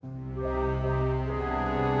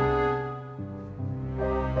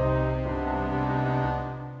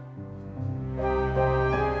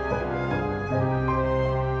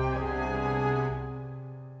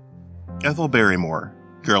Ethel Barrymore,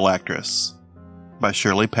 Girl Actress, by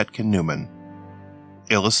Shirley Petkin Newman.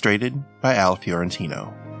 Illustrated by Al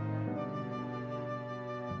Fiorentino.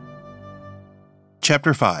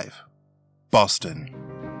 Chapter 5. Boston.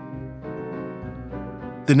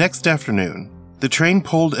 The next afternoon, the train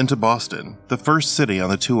pulled into Boston, the first city on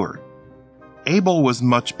the tour. Abel was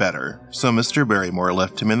much better, so Mr. Barrymore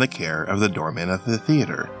left him in the care of the doorman at the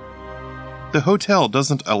theater. The hotel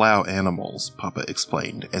doesn't allow animals, Papa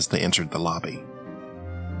explained as they entered the lobby.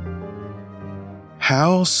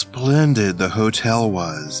 How splendid the hotel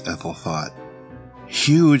was, Ethel thought.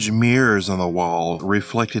 Huge mirrors on the wall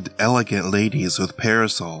reflected elegant ladies with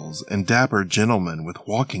parasols and dapper gentlemen with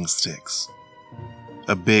walking sticks.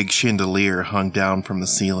 A big chandelier hung down from the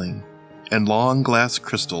ceiling, and long glass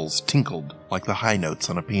crystals tinkled like the high notes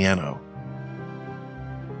on a piano.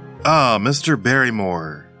 "Ah, Mr.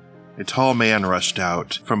 Barrymore!" A tall man rushed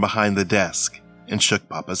out from behind the desk and shook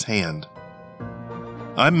Papa's hand.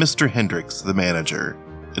 "I'm Mr. Hendricks, the manager.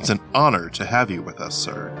 It's an honor to have you with us,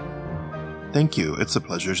 sir." "Thank you, it's a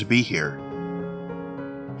pleasure to be here."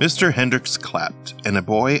 Mr. Hendricks clapped, and a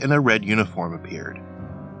boy in a red uniform appeared.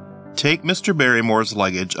 "Take Mr. Barrymore's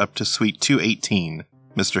luggage up to Suite 218,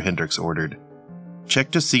 Mr. Hendricks ordered. "Check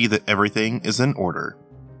to see that everything is in order."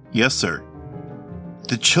 "Yes, sir."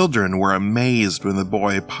 The children were amazed when the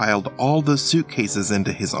boy piled all the suitcases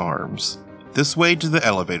into his arms. "This way to the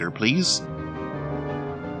elevator, please."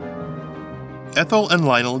 Ethel and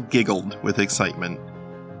Lionel giggled with excitement.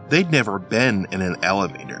 They'd never been in an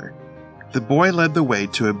elevator. The boy led the way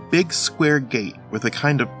to a big square gate with a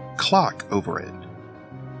kind of clock over it.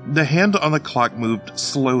 The hand on the clock moved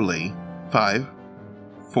slowly. 5,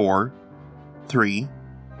 4, 3,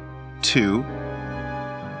 2.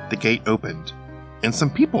 The gate opened, and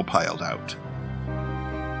some people piled out.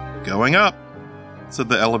 "Going up," said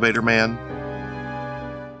the elevator man.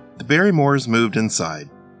 The Barrymores moved inside.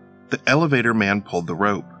 The elevator man pulled the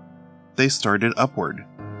rope. They started upward.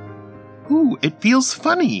 "Ooh, it feels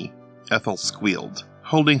funny," Ethel squealed,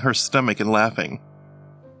 holding her stomach and laughing.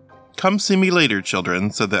 "Come see me later,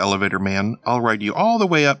 children," said the elevator man. "I'll ride you all the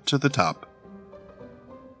way up to the top."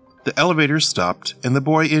 The elevator stopped, and the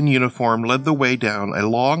boy in uniform led the way down a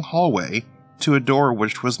long hallway to a door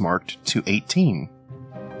which was marked 218.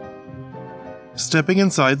 Stepping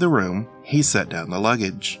inside the room, he set down the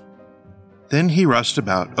luggage. Then he rushed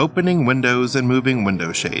about, opening windows and moving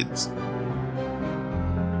window shades.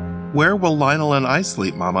 "Where will Lionel and I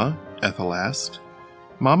sleep, Mama?" Ethel asked.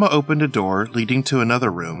 Mama opened a door leading to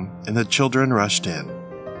another room, and the children rushed in.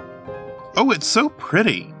 "Oh, it's so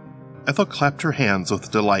pretty!" Ethel clapped her hands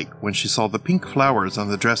with delight when she saw the pink flowers on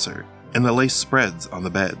the dresser and the lace spreads on the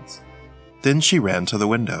beds. Then she ran to the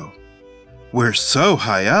window. "We're so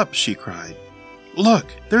high up," she cried. "Look,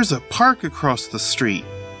 there's a park across the street."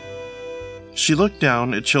 She looked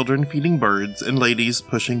down at children feeding birds and ladies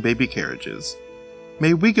pushing baby carriages.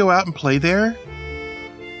 "May we go out and play there?"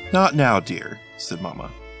 "Not now, dear," said Mama.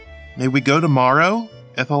 "May we go tomorrow?"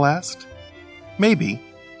 Ethel asked. "Maybe,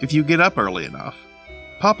 if you get up early enough.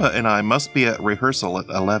 Papa and I must be at rehearsal at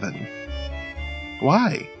 11.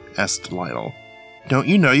 "Why?" asked Lionel. "Don't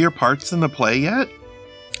you know your parts in the play yet?"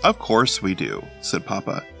 "Of course we do," said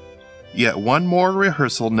Papa. "Yet one more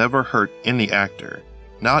rehearsal never hurt any actor,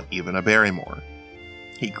 not even a Barrymore."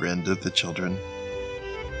 He grinned at the children.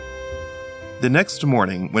 The next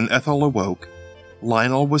morning, when Ethel awoke,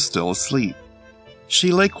 Lionel was still asleep.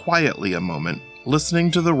 She lay quietly a moment,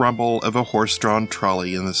 listening to the rumble of a horse-drawn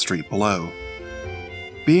trolley in the street below.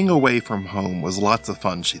 Being away from home was lots of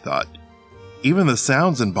fun, she thought. Even the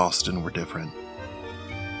sounds in Boston were different.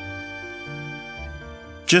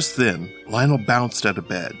 Just then, Lionel bounced out of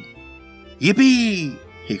bed. "Yippee!"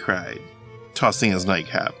 he cried, tossing his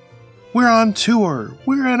nightcap. "We're on tour!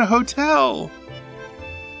 We're in a hotel!"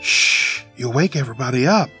 "Shh! You'll wake everybody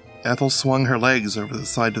up!" Ethel swung her legs over the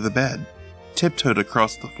side of the bed, tiptoed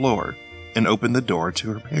across the floor, and opened the door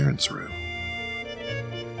to her parents' room.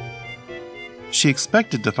 She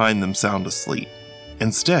expected to find them sound asleep.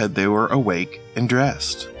 Instead, they were awake and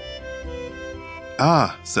dressed.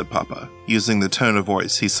 "Ah," said Papa, using the tone of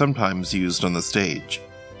voice he sometimes used on the stage.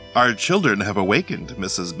 "Our children have awakened,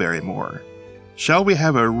 Mrs. Barrymore. Shall we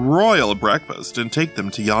have a royal breakfast and take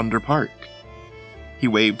them to yonder park?" He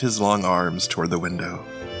waved his long arms toward the window.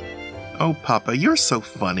 "Oh, Papa, you're so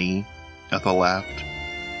funny," Ethel laughed.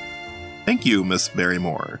 "Thank you, Miss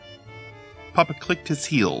Barrymore." Papa clicked his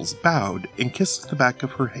heels, bowed, and kissed the back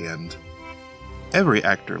of her hand. "Every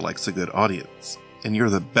actor likes a good audience, and you're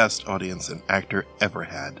the best audience an actor ever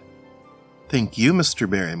had." "Thank you, Mr.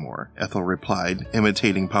 Barrymore," Ethel replied,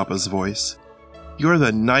 imitating Papa's voice. "You're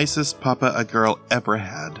the nicest papa a girl ever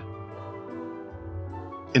had."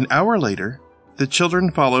 An hour later, the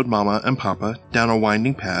children followed Mama and Papa down a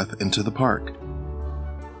winding path into the park.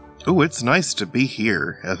 "Oh, it's nice to be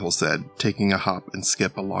here," Ethel said, taking a hop and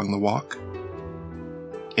skip along the walk.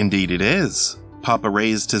 "Indeed it is." Papa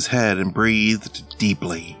raised his head and breathed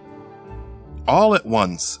deeply. All at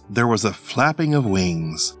once, there was a flapping of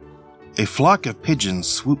wings. A flock of pigeons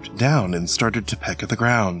swooped down and started to peck at the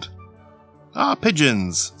ground. "Ah,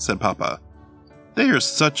 pigeons," said Papa. "They are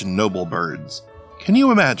such noble birds. Can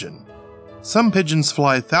you imagine? Some pigeons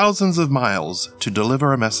fly thousands of miles to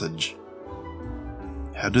deliver a message."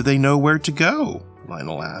 "How do they know where to go?"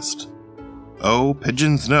 Lionel asked. "Oh,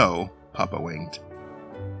 pigeons know," Papa winked.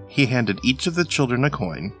 He handed each of the children a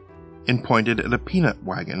coin and pointed at a peanut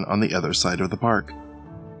wagon on the other side of the park.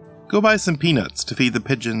 "Go buy some peanuts to feed the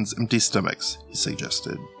pigeons' empty stomachs," he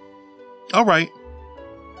suggested. "All right."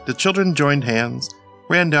 The children joined hands,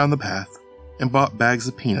 ran down the path, and bought bags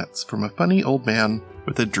of peanuts from a funny old man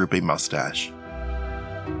with a droopy mustache.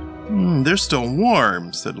 They're still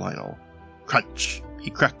warm," said Lionel. Crunch! He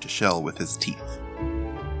cracked a shell with his teeth.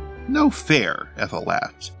 "No fair," Ethel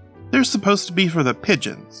laughed. "They're supposed to be for the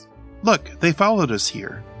pigeons. Look, they followed us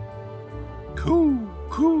here." "Coo,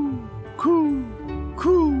 coo, coo,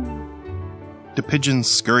 coo." The pigeons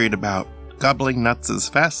scurried about, gobbling nuts as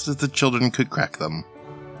fast as the children could crack them.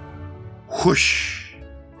 Whoosh!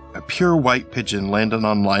 A pure white pigeon landed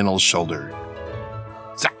on Lionel's shoulder.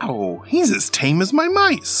 "Zow! He's as tame as my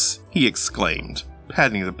mice!" he exclaimed,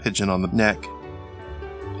 patting the pigeon on the neck.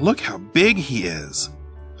 "Look how big he is!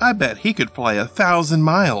 I bet he could fly 1,000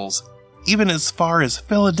 miles, even as far as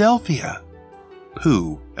Philadelphia."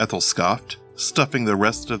 "Pooh," Ethel scoffed, stuffing the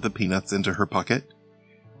rest of the peanuts into her pocket.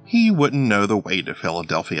 "He wouldn't know the way to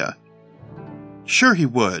Philadelphia." "Sure he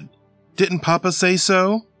would. Didn't Papa say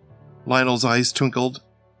so?" Lionel's eyes twinkled.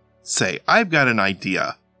 "Say, I've got an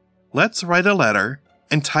idea. Let's write a letter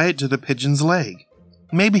and tie it to the pigeon's leg.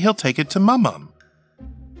 Maybe he'll take it to Mum-Mum."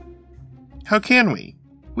 "How can we?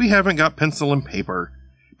 We haven't got pencil and paper.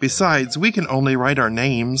 Besides, we can only write our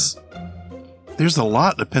names." "There's a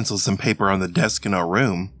lot of pencils and paper on the desk in our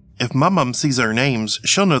room. If Mum-Mum sees our names,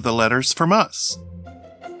 she'll know the letters from us."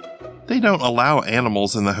 "They don't allow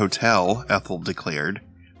animals in the hotel," Ethel declared.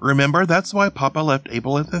 "Remember, that's why Papa left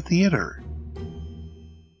Abel at the theater."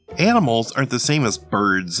 "Animals aren't the same as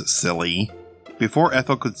birds, silly." Before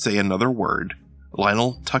Ethel could say another word,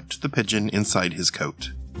 Lionel tucked the pigeon inside his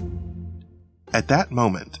coat. At that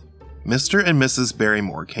moment, Mr. and Mrs.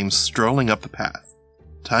 Barrymore came strolling up the path.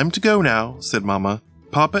 "Time to go now," said Mama.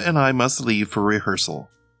 "Papa and I must leave for rehearsal."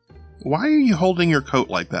 "Why are you holding your coat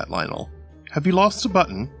like that, Lionel? Have you lost a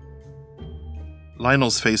button?"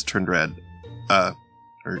 Lionel's face turned red.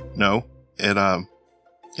 No.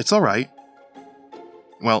 It's all right."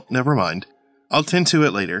 "Well, never mind. I'll tend to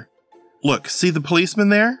it later. Look, see the policeman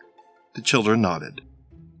there?" The children nodded.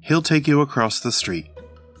 "He'll take you across the street.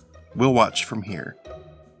 We'll watch from here.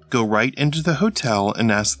 Go right into the hotel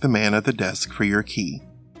and ask the man at the desk for your key.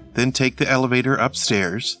 Then take the elevator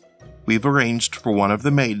upstairs. We've arranged for one of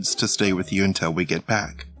the maids to stay with you until we get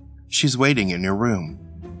back. She's waiting in your room."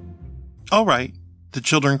 "All right." The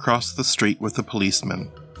children crossed the street with the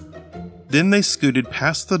policeman. Then they scooted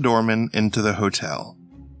past the doorman into the hotel.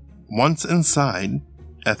 Once inside,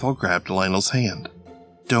 Ethel grabbed Lionel's hand.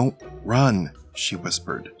 "Don't run," she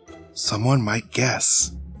whispered. "Someone might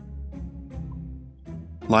guess."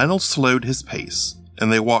 Lionel slowed his pace,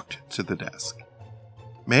 and they walked to the desk.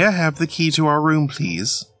 "May I have the key to our room,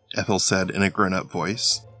 please?" Ethel said in a grown-up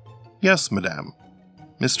voice. "Yes, madame."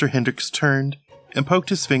 Mr. Hendricks turned and poked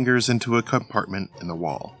his fingers into a compartment in the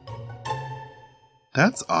wall.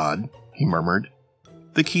 "That's odd," he murmured.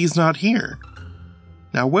 "The key's not here.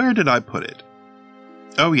 Now where did I put it?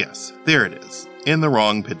 Oh yes, there it is, in the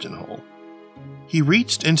wrong pigeonhole." He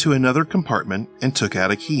reached into another compartment and took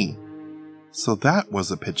out a key. So that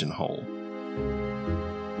was a pigeonhole.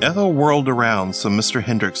 Ethel whirled around so Mr.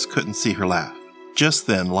 Hendricks couldn't see her laugh. Just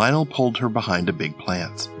then, Lionel pulled her behind a big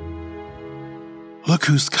plant. "Look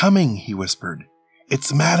who's coming," he whispered.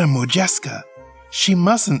 "It's Madame Modjeska. She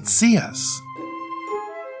mustn't see us."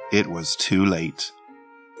 It was too late.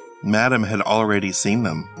 Madame had already seen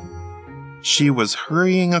them. She was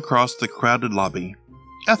hurrying across the crowded lobby.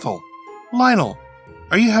 "Ethel! Lionel!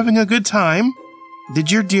 Are you having a good time?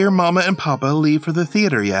 Did your dear Mama and Papa leave for the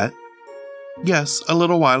theater yet?" "Yes, a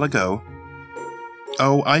little while ago."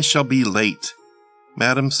 "Oh, I shall be late."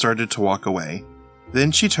 Madame started to walk away.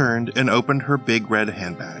 Then she turned and opened her big red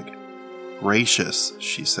handbag. "Gracious,"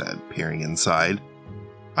 she said, peering inside.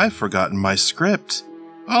 "I've forgotten my script.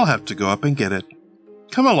 I'll have to go up and get it.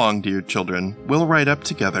 Come along, dear children. We'll ride up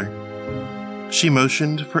together." She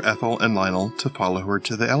motioned for Ethel and Lionel to follow her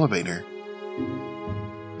to the elevator.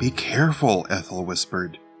 "Be careful," Ethel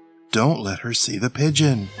whispered. "Don't let her see the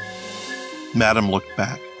pigeon." Madam looked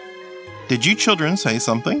back. "Did you children say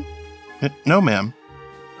something?" "No, ma'am."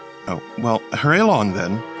 "Oh, well, hurry along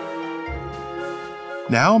then."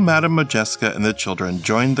 Now Madame Modjeska and the children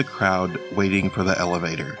joined the crowd waiting for the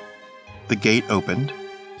elevator. The gate opened.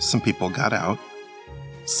 Some people got out.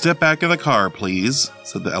 "Step back in the car, please,"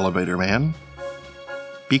 said the elevator man.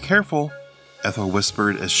 "Be careful," Ethel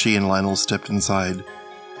whispered as she and Lionel stepped inside.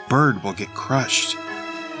 "Bird will get crushed."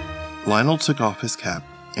 Lionel took off his cap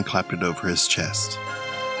and clapped it over his chest.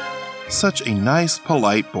 "Such a nice,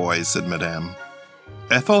 polite boy," said Madame.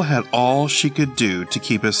 Ethel had all she could do to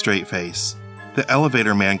keep a straight face. The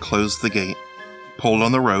elevator man closed the gate, pulled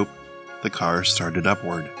on the rope. The car started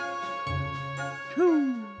upward.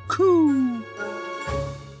 Coo, coo.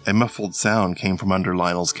 A muffled sound came from under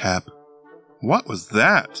Lionel's cap. "What was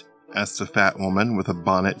that?" asked a fat woman with a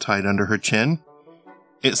bonnet tied under her chin.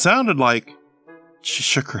 "It sounded like—" She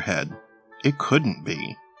shook her head. "It couldn't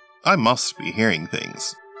be. I must be hearing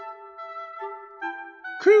things."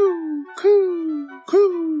 Coo, coo,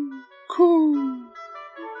 coo, coo.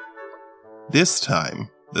 This time,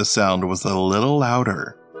 the sound was a little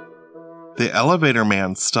louder. The elevator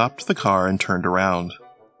man stopped the car and turned around.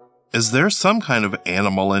 "Is there some kind of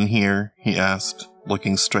animal in here?" he asked,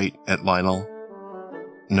 looking straight at Lionel.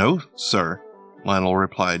 "No, sir," Lionel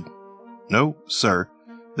replied. "No, sir.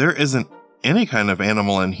 There isn't any kind of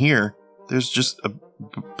animal in here. There's just a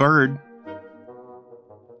bird."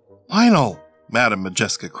 "Lionel!" Madame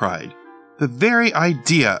Modjeska cried. "The very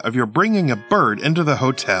idea of your bringing a bird into the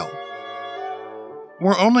hotel!"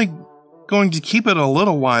 "We're only going to keep it a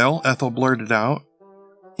little while," Ethel blurted out.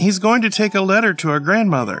 "He's going to take a letter to our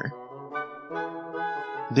grandmother."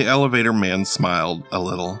 The elevator man smiled a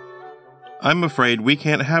little. "I'm afraid we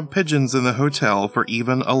can't have pigeons in the hotel for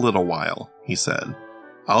even a little while," he said.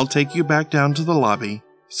 "I'll take you back down to the lobby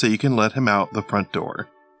so you can let him out the front door."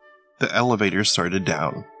 The elevator started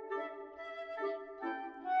down.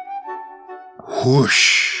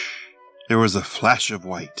 Whoosh! There was a flash of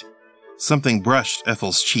white. Something brushed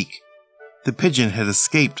Ethel's cheek. The pigeon had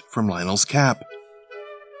escaped from Lionel's cap.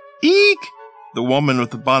 "Eek!" The woman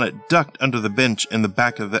with the bonnet ducked under the bench in the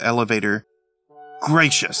back of the elevator.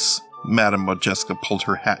 "Gracious!" Madame Modjeska pulled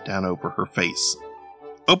her hat down over her face.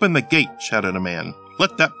 "Open the gate!" shouted a man.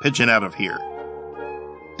 "Let that pigeon out of here!"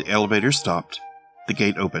 The elevator stopped. The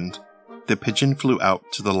gate opened. The pigeon flew out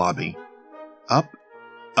to the lobby.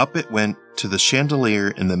 Up it went to the chandelier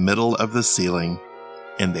in the middle of the ceiling,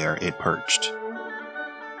 and there it perched.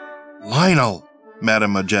 "Lionel,"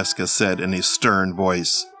 Madame Modjeska said in a stern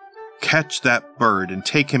voice, "catch that bird and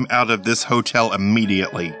take him out of this hotel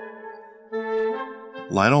immediately."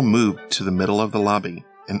 Lionel moved to the middle of the lobby,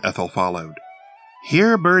 and Ethel followed.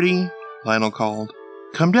 "Here, Birdie," Lionel called.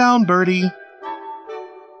 "Come down, Birdie."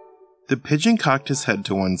 The pigeon cocked his head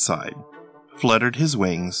to one side, fluttered his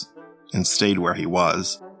wings, and stayed where he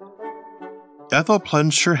was. Ethel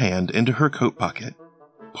plunged her hand into her coat pocket,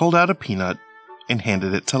 pulled out a peanut, and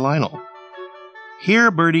handed it to Lionel.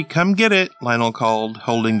 "Here, Birdie, come get it," Lionel called,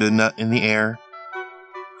 holding the nut in the air.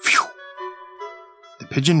 Phew! The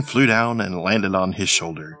pigeon flew down and landed on his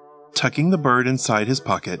shoulder. Tucking the bird inside his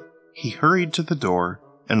pocket, he hurried to the door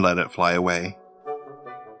and let it fly away.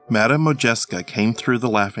 Madame Modjeska came through the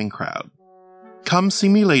laughing crowd. "Come see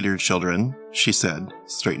me later, children," she said,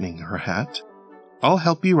 straightening her hat. "I'll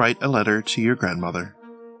help you write a letter to your grandmother.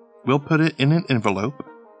 We'll put it in an envelope,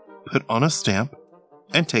 put on a stamp,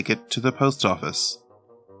 and take it to the post office."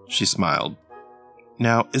 She smiled.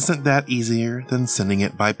 "Now, isn't that easier than sending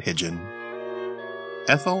it by pigeon?"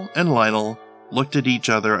 Ethel and Lionel looked at each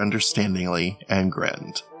other understandingly and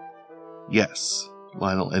grinned. "Yes,"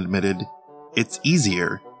 Lionel admitted, "it's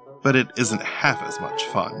easier, but it isn't half as much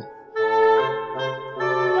fun."